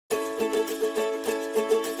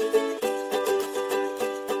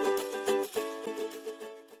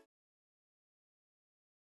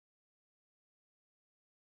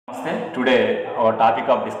Namaste. Today our topic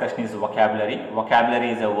of discussion is vocabulary. Vocabulary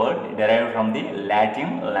is a word derived from the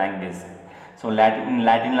Latin language. So in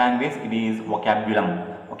Latin language it is vocabulum.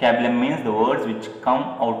 Vocabulum means the words which come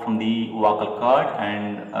out from the vocal cord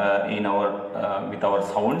and in our with our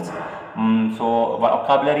sounds. So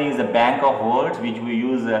vocabulary is a bank of words which we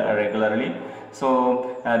use regularly. So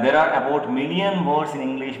there are about million words in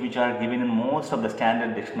English which are given in most of the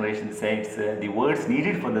standard dictionaries. Says the words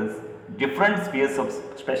needed for this different spheres of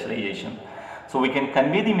specialization. So we can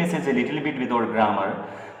convey the message a little bit without grammar.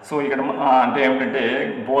 So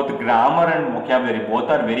both grammar and vocabulary both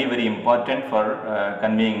are very important for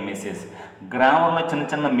conveying message. Grammar lo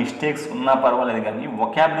chinna mistakes unna parvaledu gaani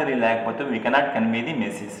vocabulary lekapothe we cannot convey the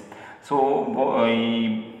message. So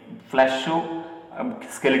flesh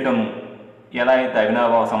skeleton ఎలా అయితే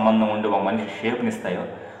అవినాభావ సంబంధం ఉండి ఒక మనిషి షేప్ని ఇస్తాయో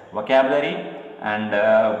vocabulary and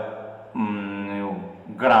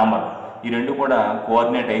grammar ఈ రెండు కూడా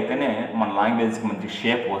కోఆర్డినేట్ అయితేనే మన లాంగ్వేజ్కి మంచి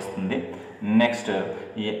షేప్ వస్తుంది. నెక్స్ట్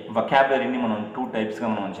ఈ వొకాబులరీని మనం టూ టైప్స్గా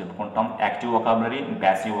మనం చెప్పుకుంటాం, active vocabulary,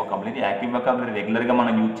 passive vocabulary. Active vocabulary రెగ్యులర్గా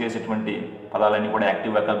మనం యూజ్ చేసేటువంటి పదాలన్నీ కూడా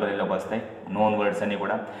యాక్టివ్ వొకాబులరీలోకి వస్తాయి, నోన్ వర్డ్స్ అన్నీ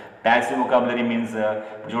కూడా. ప్యాసివ్ వొకాబులరీ మీన్స్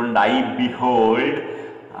చూడండి, I behold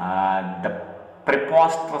the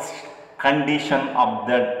ప్రిపాస్ట్రస్ condition of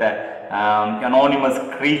that anonymous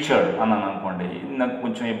creature అన్నాను అనుకోండి, నాకు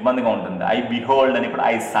కొంచెం ఇబ్బందిగా ఉంటుంది. ఐ బిహోల్డ్ అని ఇప్పుడు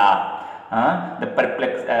ఐ సా, ద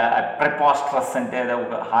ప్రిపాస్ట్రస్ అంటే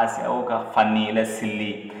ఒక హాస్య, ఒక ఫన్నీ లేదా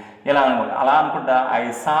సిల్లీ ఇలా అనుకోండి. అలా అనుకుంటా I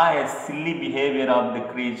saw A silly behaviour of the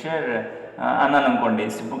creature అన్నాను అనుకోండి,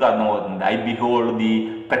 సింపుల్గా అర్థమవుతుంది. I behold the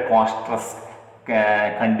ప్రిపాస్ట్రస్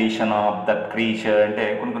condition of that creature అంటే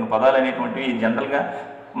కొన్ని పదాలు అనేటువంటివి జనరల్గా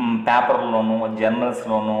పేపర్లోను,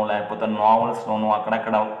 జర్నల్స్లోను, లేకపోతే నావెల్స్లోను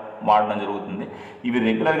అక్కడక్కడ వాడడం జరుగుతుంది. ఇవి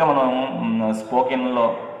రెగ్యులర్గా మనం స్పోకెన్లో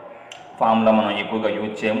ఫామ్లో మనం ఎక్కువగా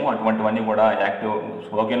యూజ్ చేయము. అటువంటివన్నీ కూడా యాక్టివ్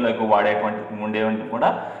స్పోకెన్లో ఎక్కువ ఉండేవంటి కూడా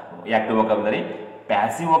యాక్టివ్ వొకాబులరీ.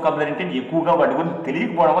 ప్యాసివ్ వొకాబులరీ అంటే ఎక్కువగా వాటి గురించి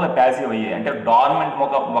తెలియకపోవడం వల్ల ప్యాసివ్ అయ్యాయి. అంటే డార్మెంట్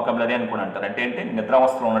వొకాబులరీ అని కూడా అంటారు. అంటే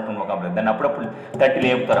నిద్రావస్థలో ఉన్నటువంటి వొకాబులరీ. దాన్ని అప్పుడప్పుడు తట్టి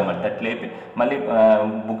లేపుతారు, తట్టి లేపి మళ్ళీ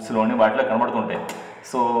బుక్స్లోని వాటిలో కనబడుతుంటాయి.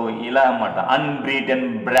 సో ఇలా అన్నమాట. అన్బ్రీటెన్,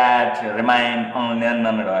 బ్రాట్, రిమైన్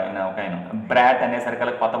అన్నాడు ఆయన. బ్రాట్ అనేసరికి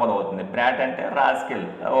కొత్త పదం అవుతుంది. బ్రాట్ అంటే రాస్కెల్.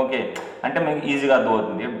 ఓకే అంటే మీకు ఈజీగా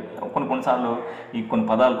అర్థమవుతుంది. కొన్నిసార్లు ఈ కొన్ని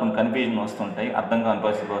పదాలు కొన్ని కన్ఫ్యూజన్ వస్తుంటాయి, అర్థం కాని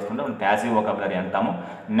పరిస్థితులు వస్తుంటాయి, ప్యాసివ్ వొకాబులరీ అంటాము.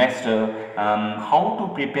 Next how to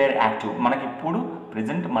prepare active. మనకి ఇప్పుడు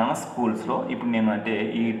ప్రజెంట్ మన స్కూల్స్లో ఇప్పుడు నేను అంటే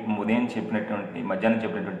ఈ ఉదయం చెప్పినటువంటి మధ్యాహ్నం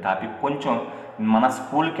చెప్పినటువంటి టాపిక్ కొంచెం మన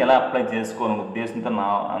స్కూల్కి ఎలా అప్లై చేసుకోవాలనే ఉద్దేశంతో నా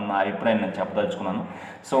అభిప్రాయం నేను చెప్పదలుచుకున్నాను.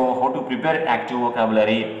 So how to prepare active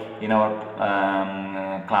vocabulary in our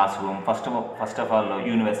class room. First of all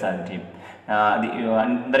universality, అది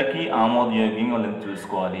అందరికీ ఆమోదయోగ్యంగా వాళ్ళని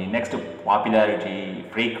చూసుకోవాలి. Next popularity,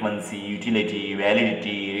 frequency, utility,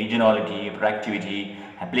 validity, regionality, productivity,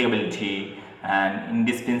 applicability and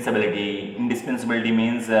indispensability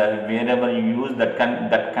means wherever you use that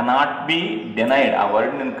cannot be denied. ఆ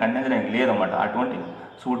word నేను ఖండించడానికి లేదన్నమాట. అటువంటి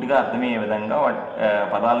సూటిగా అర్థమయ్యే విధంగా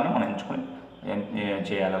పదాలని మనం ఎంచుకొని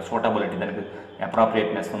చేయాలి. సూటబిలిటీ, దానికి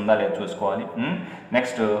అప్రాప్రియేట్నెస్ ఉందా లేదా చూసుకోవాలి.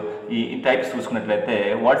 నెక్స్ట్ ఈ టైప్స్ చూసుకున్నట్లయితే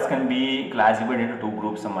words can be classified into 2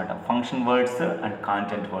 groups అన్నమాట, function words and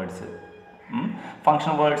content words.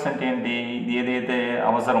 Function words అంటే ఏంటి, ఏదైతే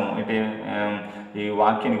అవసరం అంటే ఈ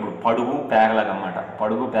వాక్యాన్ని ఇప్పుడు పడుగు పేగలాగా అన్నమాట.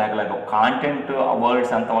 పడుగు పేగలాగా కాంటెంట్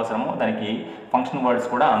వర్డ్స్ ఎంత అవసరమో దానికి ఫంక్షన్ వర్డ్స్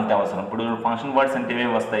కూడా అంతే అవసరం. ఇప్పుడు ఫంక్షన్ వర్డ్స్ అంటే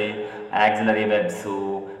ఏమేమి వస్తాయి, auxiliary verbs,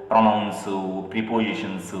 pronounce,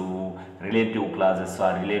 prepositions, relative clauses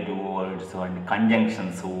are relative words and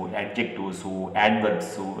conjunctions, adjectives,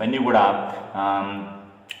 adverbs ఇవన్నీ కూడా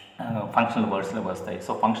ఫంక్షనల్ వర్డ్స్లో వస్తాయి.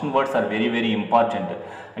 So function words are very important.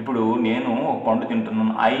 ఇప్పుడు నేను ఒక పండు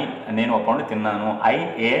తింటున్నాను, నేను ఒక పండు తిన్నాను, I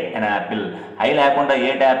ate an apple. I లేకుండా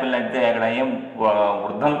ఏట్ యాపిల్ అంటే అక్కడ ఏం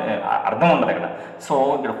అర్థం ఉండదు అక్కడ. సో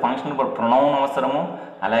ఇక్కడ ఫంక్షన్ వర్డ్ ప్రొనౌన్ అవసరము.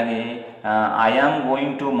 అలాగే I am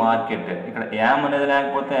going to market, ఇక్కడ యామ్ అనేది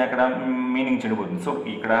లేకపోతే అక్కడ మీనింగ్ చెడిపోతుంది. సో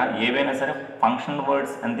ఇక్కడ ఏవైనా సరే ఫంక్షనల్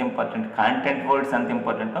వర్డ్స్ ఎంత ఇంపార్టెంట్, కాంటెంట్ వర్డ్స్ ఎంత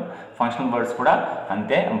ఇంపార్టెంటో ఫంక్షనల్ వర్డ్స్ కూడా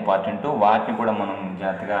అంతే ఇంపార్టెంట్. వాటిని కూడా మనం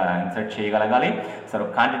జాగ్రత్తగా ఇన్సర్ట్ చేయగలగాలి. సో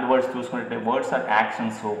కాంటెంట్ వర్డ్స్ చూసుకుంటే words are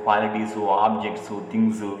actions, qualities, objects,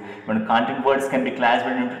 things. When content words can be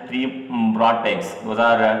classified into 3 broad types. Those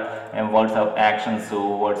are words of actions,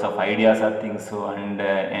 words of ideas or things, and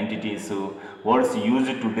entities. Words used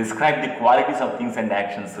to describe the qualities of things and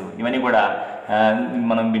actions. ఇవన్నీ కూడా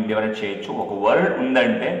మనం divide చేయొచ్చు. ఒక word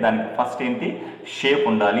ఉందంటే దానికి first ఏంటి, shape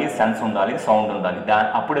ఉండాలి, sense ఉండాలి, సౌండ్ ఉండాలి,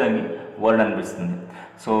 అప్పుడు దానికి వర్డ్ అనిపిస్తుంది.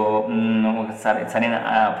 సో సరైన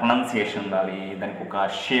ప్రొనౌన్సియేషన్ ఉండాలి, దానికి ఒక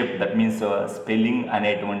షేప్, దట్ మీన్స్ స్పెల్లింగ్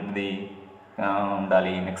అనేటువంటిది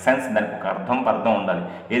ఉండాలి, నెక్స్ట్ సెన్స్, దానికి ఒక అర్థం ఉండాలి.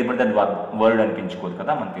 ఏది పడితే అది వర్డ్ అనిపించుకోదు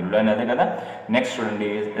కదా, మన తెలుగులో అదే కదా. నెక్స్ట్ చూడండి,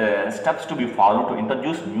 steps to be follow to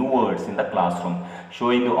introduce new words in the class room.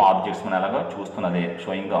 Showing the objects, మనం అలాగా చూస్తున్నదే,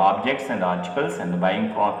 showing the objects and articles and buying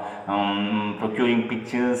procuring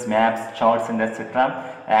pictures, maps, charts and etcetera.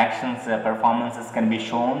 Actions, performances can be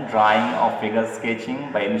shown, drawing of figures, sketching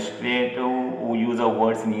by illustrative use of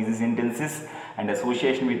words in easy sentences and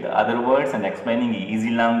association with other words and explaining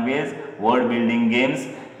easy language, word building games,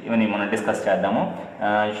 ఇవన్నీ మనం discuss చేద్దాము.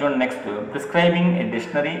 చూడండి, next prescribing A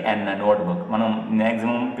dictionary and notebook. మనం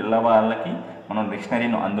maximum పిల్లవాళ్ళకి మనం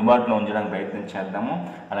డిక్షనరీని అందుబాటులో ఉంచడానికి ప్రయత్నం చేద్దాము.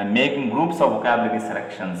 అలా making groups of vocabulary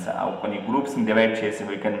selections, కొన్ని గ్రూప్స్ని డివైడ్ చేసి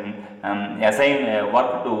we can assign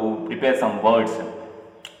work to prepare some words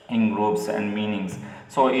in groups and meanings.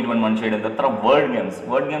 So it one man shade. The word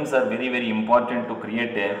games are very important to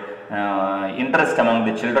create a interest among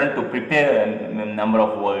the children to prepare a number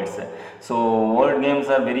of words. So word games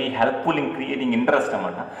are very helpful in creating interest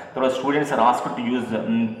amata. So students are asked to use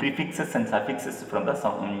prefixes and suffixes from the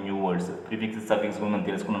some new words. Prefixes, suffixes మనం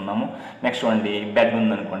తెలుసుకున్నాము. Next అండి, bed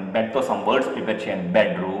ఉందనుకోండి, బెడ్తో some words prepare చేయండి.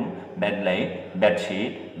 Bedroom, bed light, bed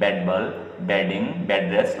sheet, bed bulb, bedding, bed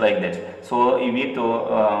rest, like that. So వీటితో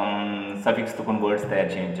సఫిక్స్తో కొన్ని words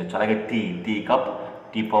తయారు చేయించవచ్చు. అలాగే tea cup,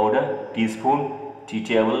 tea powder, tea spoon, tea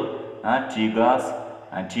table, tea glass,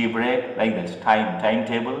 tea break, like that. Time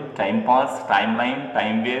table, time pass, time line,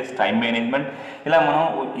 time waste, time management. ఇలా మనం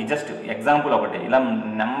just example ఒకటి, ఇలా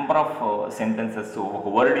number of sentences ఒక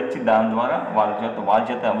word ఇచ్చి దాని ద్వారా వాళ్ళ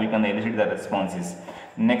చేత we can illicit the responses.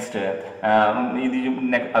 Next ఇది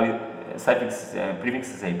అవి సఫిక్స్,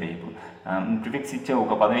 ప్రిఫిక్సెస్ అయిపోయి. ఇప్పుడు ప్రిఫిక్స్ ఇచ్చే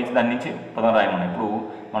ఒక పదం ఇచ్చి దాని నుంచి పదం రాయమని. ఇప్పుడు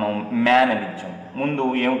మనం మ్యాన్ అని ఇచ్చాం, ముందు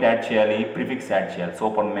ఏమిటి యాడ్ చేయాలి? ప్రిఫిక్స్ యాడ్ చేయాలి.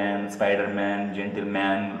 Super man, spider man, gentle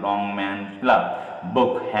man, long man, ఇలా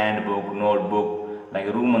book, hand book, note book, like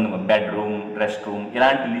room ఉంది, బెడ్రూమ్, రెస్ట్ రూమ్,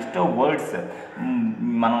 ఇలాంటి లిస్ట్ ఆఫ్ వర్డ్స్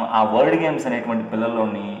మనం ఆ వర్డ్ గేమ్స్ అనేటువంటి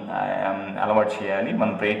పిల్లల్లోని అలవాటు చేయాలి.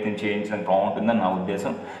 మనం ప్రయత్నం చేయించడానికి బాగుంటుందని నా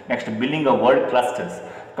ఉద్దేశం. Next building of word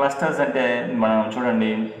clusters అంటే మనం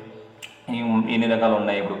చూడండి ఎన్ని రకాలు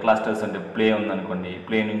ఉన్నాయి. ఇప్పుడు క్లస్టర్స్ అంటే ప్లే ఉందనుకోండి,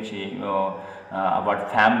 ప్లే నుంచి వాటి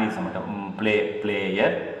ఫ్యామిలీస్ అనమాట.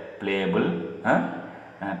 ప్లేయర్,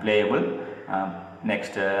 ప్లేయబుల్,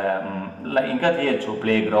 నెక్స్ట్ ఇంకా చేయొచ్చు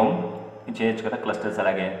ప్లే గ్రౌండ్ చేయొచ్చు కదా క్లస్టర్స్.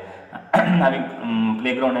 అలాగే అవి ప్లే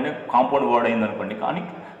గ్రౌండ్ అనేది కాంపౌండ్ వర్డ్ అయింది అనుకోండి, కానీ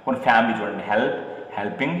కొన్ని ఫ్యామిలీ చూడండి,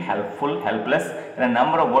 హెల్పింగ్, హెల్ప్ఫుల్, హెల్ప్లెస్, ఇలా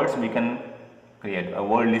number of words we can create.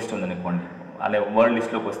 Word list ఉందనుకోండి, అలాగే వర్డ్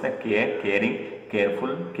లిస్ట్లోకి వస్తే caring,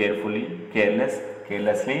 careful, carefully, careless,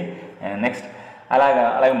 carelessly. Next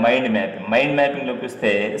అలాగే మైండ్ మ్యాపింగ్లోకి వస్తే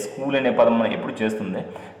స్కూల్ అనే పదం మనం ఎప్పుడు చేస్తుంది,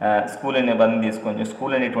 స్కూల్ అనే పదం తీసుకొని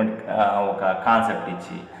స్కూల్ అనేటువంటి ఒక కాన్సెప్ట్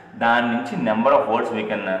ఇచ్చి దాని నుంచి number of words we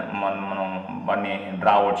can మనం వాటిని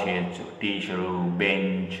డ్రా అవుట్ చేయొచ్చు. Teacher,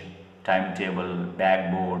 bench, time table, black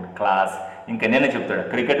board, class. ఇంకా నేనే చెప్తాడు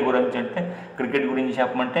క్రికెట్ గురించి అంటే, క్రికెట్ గురించి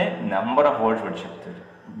చెప్పమంటే నెంబర్ ఆఫ్ వర్డ్స్ పెట్టి చెప్తాడు.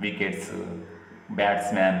 Wickets,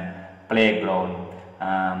 batsmen, play ground,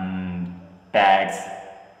 pods,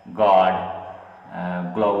 God,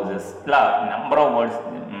 gloves, ఇలా number of words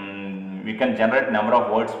we can generate number of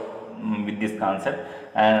words with this concept.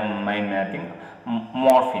 And mind mapping.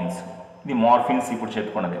 మార్ఫిన్స్, ఇది మార్ఫిన్స్ ఇప్పుడు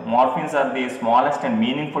చెప్పుకున్నది. మార్ఫిన్స్ are the smallest and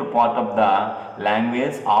meaningful part of the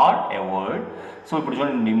language are a word. So ఇప్పుడు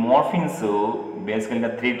చూడండి, మార్ఫిన్స్ బేసికల్గా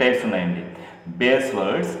 3 types ఉన్నాయండి. Base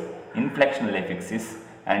words, inflectional ఎఫిక్సిస్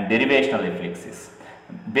and derivational ఎఫిక్సిస్.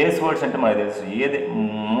 Base words అంటే మనకు తెలుసు, ఏది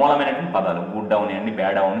మూలమైనటువంటి పదాలు, గుడ్ అవనివ్వండి,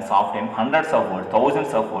 bad Avani, soft Avani, hundreds of words,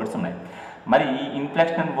 thousands of words ఉన్నాయి. మరి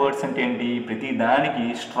ఇన్ఫ్లెక్షనల్ వర్డ్స్ అంటే ఏంటి? ప్రతి దానికి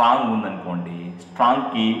స్ట్రాంగ్ ఉందనుకోండి,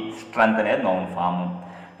 స్ట్రాంగ్కి స్ట్రెంత్ అనేది నౌన్ ఫాము,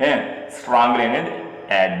 స్ట్రాంగ్ అనేది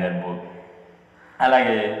యాడ్వర్బ్.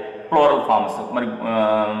 అలాగే ప్లూరల్ ఫామ్స్, మరి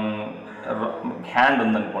హ్యాండ్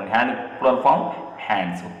ఉందనుకోండి, hand plural form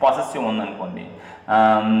hands. Possessive ఉందనుకోండి,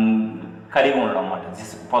 కలిగి ఉండడం అన్నమాట.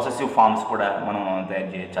 పొసెసివ్ ఫామ్స్ కూడా మనం తయారు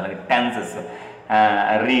చేయొచ్చు. అలాగే tenses,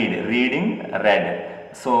 reading, red.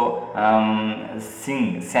 So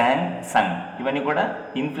Singh, sang, సంగ్, ఇవన్నీ కూడా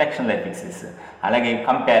ఇన్ఫ్లెక్షనల్ ఎఫిక్సిస్. అలాగే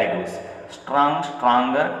కంపారిటివ్స్, strong,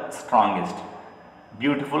 stronger, strongest,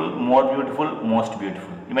 beautiful, more beautiful, most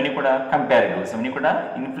beautiful, ఇవన్నీ కూడా కంపారిటివ్స్. ఇవన్నీ కూడా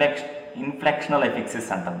ఇన్ఫ్లెక్షనల్ ఎఫిక్సిస్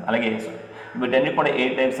అంటాం. అలాగే వీటన్నీ కూడా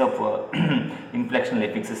 8 టైప్స్ ఆఫ్ ఇన్ఫ్లెక్షనల్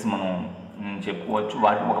ఎఫిక్సిస్ మనం చెప్పుకోవచ్చు.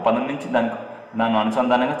 వాటి ఒక పదం నుంచి దాని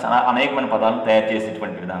అనుసంధానంగా చాలా అనేకమైన పదాలు తయారు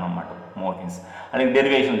చేసేటువంటి విధానం అన్నమాట మోర్ఫిన్స్. అలాగే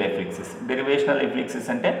డెరివేషనల్ ఎఫిక్సిస్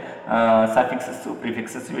అంటే సఫిక్సెస్,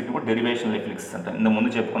 ప్రిఫిక్సెస్, వీటిని కూడా డెరివేషనల్ ఎఫిక్సిస్ అంటాం. ఇంత ముందు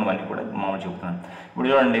చెప్పుకున్నవన్నీ కూడా మామూలు చెప్తున్నాను. ఇప్పుడు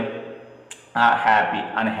చూడండి, హ్యాపీ,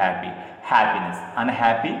 అన్హ్యాపీ, హ్యాపీనెస్,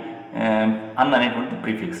 అన్హ్యాపీ, అన్ అనేటువంటి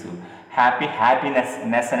ప్రిఫిక్స్, హ్యాపీ, హ్యాపీనెస్,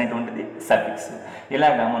 నెస్ అనేటువంటిది సఫిక్స్.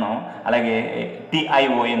 ఇలాగా మనం అలాగే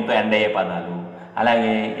TIONతో ఎండ్ అయ్యే పదాలు,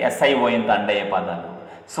 అలాగే SIONతో ఎండ్ అయ్యే పదాలు.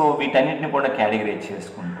 సో వీటన్నిటిని కూడా కేటగిరైజ్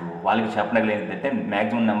చేసుకుంటూ వాళ్ళకి చెప్పగలిగితే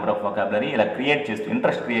మ్యాక్సిమం నెంబర్ ఆఫ్ వొకాబులరీ ఇలా క్రియేట్ చేస్తూ,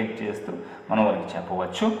 ఇంట్రెస్ట్ క్రియేట్ చేస్తూ మనం వాళ్ళకి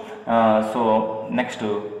చెప్పవచ్చు. సో నెక్స్ట్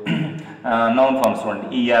నౌన్ ఫార్మ్స్ చూడండి,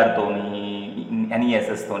 ERతోని,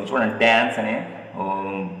 NESSతోని. చూడండి డ్యాన్స్ అనే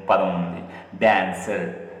పదం ఉంది, dancer.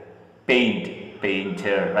 Paint,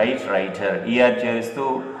 painter. Right, writer. ER చేస్తూ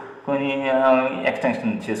కొన్ని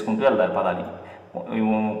ఎక్స్టెన్షన్ చేసుకుంటూ వెళ్తారు పదాలు.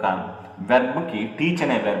 ఒక వెర్బ్కి, టీచ్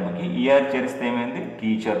అనే వెర్బ్కి ER చేరిస్తే ఏమైంది,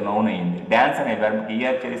 టీచర్ నౌన్ అయింది. డ్యాన్స్ అనే వెర్బ్కి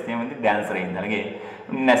ER చేరిస్తే ఏమైంది, డాన్సర్ అయింది. అలాగే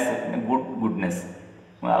నెస్, గుడ్నెస్.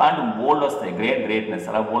 అలాంటి బోల్డ్ వస్తాయి, గ్రేట్నెస్,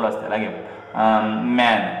 అలా బోల్డ్ వస్తాయి. అలాగే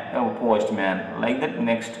man, post man, like that.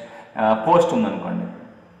 Next post ఉందనుకోండి,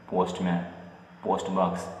 పోస్ట్ మ్యాన్, పోస్ట్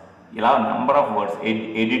బాక్స్. ఇలా నెంబర్ ఆఫ్ వర్డ్స్.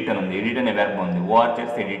 ఎడిట్ అని ఉంది, ఎడిట్ అనే వెర్బ్ ఉంది. OR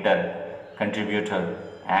చేస్తే ఎడిటర్, కంట్రిబ్యూటర్,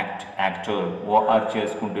 యాక్టర్. OR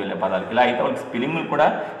చేసుకుంటూ వెళ్ళే పదాలు. ఇలా అయితే వాళ్ళకి స్పెల్లింగ్లు కూడా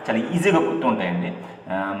చాలా ఈజీగా గుర్తుంటాయండి.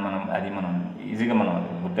 మనం ఈజీగా మనం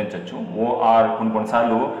గుర్తించవచ్చు. OR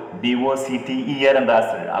కొన్నిసార్లు DOCTER అని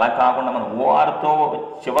రాస్తాడు. అలా కాకుండా మనం ORతో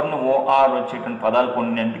చివరిని OR వచ్చేటువంటి పదాలు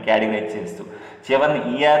కొన్ని కేటగిరైజ్ చేస్తూ, చివరిని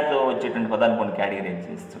ERతో వచ్చేటువంటి పదాలు కొన్ని కేటగిరైజ్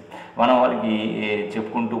చేస్తూ మనం వాళ్ళకి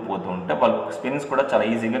చెప్పుకుంటూ పోతూ ఉంటే వాళ్ళ స్పెల్లింగ్స్ కూడా చాలా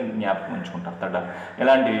ఈజీగా జ్ఞాపకం ఉంచుకుంటారు. తర్వాత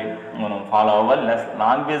ఇలాంటివి మనం ఫాలో అవ్వాలి.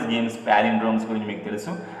 లాంగ్వేజ్ గేమ్స్, ప్యాలిండ్రోమ్స్ గురించి మీకు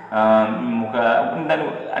తెలుసు. ఒక దాని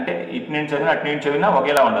అంటే ఇటు నుంచి చదివినా అటు నుంచి చదివినా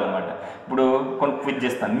ఒకేలా ఉండాలన్నమాట. ఇప్పుడు కొన్ని క్విజ్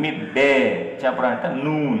చేస్తాను. మీ డే చెప్పాలంటే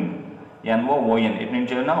నూన్, NOON. ఇటు నుంచి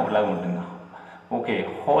చదివినా ఒకలాగా ఉంటుంది. ఓకే,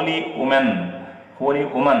 హోలీ ఉమెన్,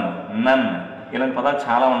 నన్. ఇలాంటి పదాలు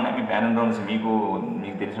చాలా ఉన్నాయి. మీ ప్యాలిండ్రోమ్స్ మీకు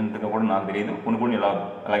తెలిసినంతగా కూడా నాకు తెలియదు. కొన్ని ఇలా.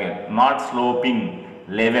 అలాగే నాట్ స్లోపింగ్,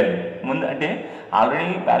 లెవెల్. ముందు అంటే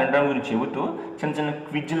ఆల్రెడీ ప్యాలిండ్రోమ్ గురించి చెబుతూ చిన్న చిన్న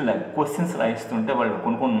క్విజ్లు, క్వశ్చన్స్ రాయిస్తుంటే వాళ్ళు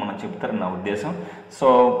కొన్ని మనం చెప్తారు నా ఉద్దేశం. సో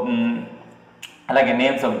అలాగే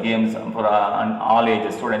names of games for all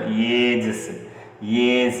ages. చూడండి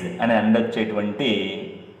ఏజ్ అని అండొచ్చేటువంటి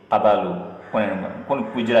పదాలు కొన్ని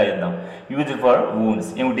క్విజ్ రాయిద్దాం. యూజ్ ఫర్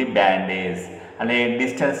వూండ్స్ ఏమిటి, బ్యాండేజ్. అలాగే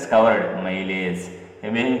distance covered, mileage.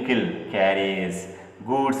 Vehicle, carriage.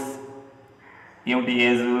 Goods ఏమిటి,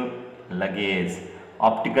 age, luggage.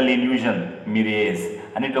 Optical illusion, Mirage.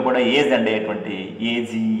 అన్నింటిలో కూడా ఏజ్ అనేటువంటి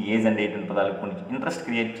పదాలు కొన్ని ఇంట్రెస్ట్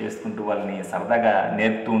క్రియేట్ చేసుకుంటూ వాళ్ళని సరదాగా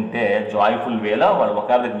నేర్పుతూ ఉంటే జాయ్ఫుల్ వేలో వాళ్ళు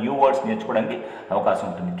ఒకవేళ న్యూ వర్డ్స్ నేర్చుకోవడానికి అవకాశం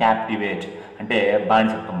ఉంటుంది. క్యాప్టివేట్ అంటే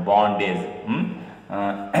బానిసత్వం, బాండేజ్.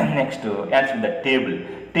 నెక్స్ట్ యాన్సర్ ద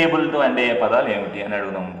టేబుల్తో అంటే పదాలు ఏమిటి అని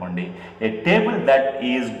అడుగుదాం అనుకోండి. ఏ table that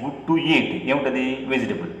is good to eat ఏమిటది,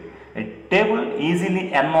 వెజిటబుల్. ఏ టేబుల్ ఈజీలీ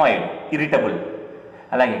అనాయిడ్, ఇరిటబుల్.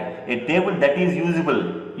 అలాగే ఏ టేబుల్ దట్ ఈజ్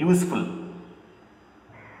యూస్ఫుల్.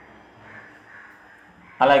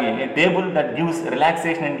 అలాగే ఏ table that gives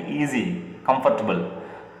relaxation and comfortable.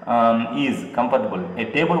 A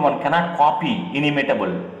table one cannot copy,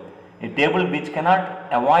 ఇనిమిటబుల్. A table which cannot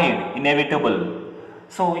avoid, inevitable.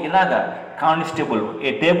 So ఇలాగా constable, A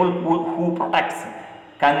table who protects,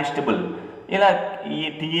 constable. ఇలా ఈ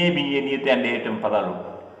TABAD అంటే పదాలు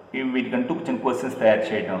వీటికంటూ చిన్న questions తయారు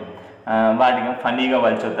చేయడం, వాటికి ఫన్నీగా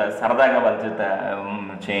వాళ్ళ చేత, సరదాగా వాళ్ళ చేత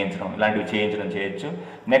చేయించడం, ఇలాంటివి చేయొచ్చు.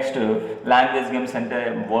 నెక్స్ట్ లాంగ్వేజ్ గేమ్స్ అంటే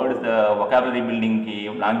వర్డ్ వొకాబులరీ బిల్డింగ్కి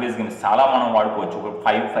లాంగ్వేజ్ గేమ్స్ చాలా మనం వాడుకోవచ్చు. ఒక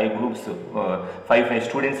 5 గ్రూప్స్, 5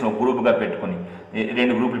 స్టూడెంట్స్ని ఒక గ్రూప్గా పెట్టుకొని,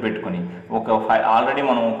 2 గ్రూపులు పెట్టుకొని ఒక ఆల్రెడీ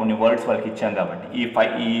మనం కొన్ని వర్డ్స్ వాళ్ళకి ఇచ్చాం కాబట్టి ఈ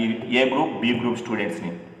A గ్రూప్, B గ్రూప్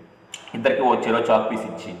స్టూడెంట్స్ని ఇద్దరికి చెరో చాక్ పీస్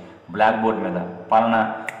ఇచ్చి బ్లాక్ బోర్డ్ మీద పలానా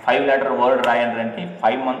 5 లెటర్ వర్డ్ రాయాలంటే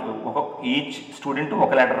 5 మంత్స్ ఈచ్ స్టూడెంట్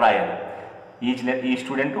ఒక లెటర్ రాయాలి. ఈ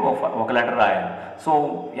స్టూడెంట్ ఒక లెటర్ రాయాలి. సో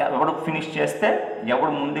ఎవడు ఫినిష్ చేస్తే,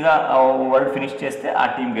 ఎవడు ముందుగా వర్డ్ ఫినిష్ చేస్తే ఆ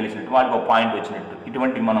టీం గెలిచినట్టు, వాళ్ళకి ఒక పాయింట్ వచ్చినట్టు.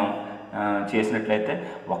 ఇటువంటి మనం చేసినట్లయితే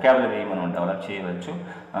వొకాబులరీ మనం డెవలప్ చేయవచ్చు.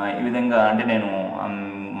 ఈ విధంగా అంటే నేను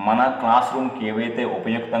మన క్లాస్ రూమ్కి ఏవైతే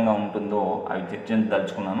ఉపయుక్తంగా ఉంటుందో అవి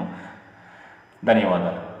చర్చించదలుచుకున్నాను.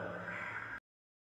 ధన్యవాదాలు.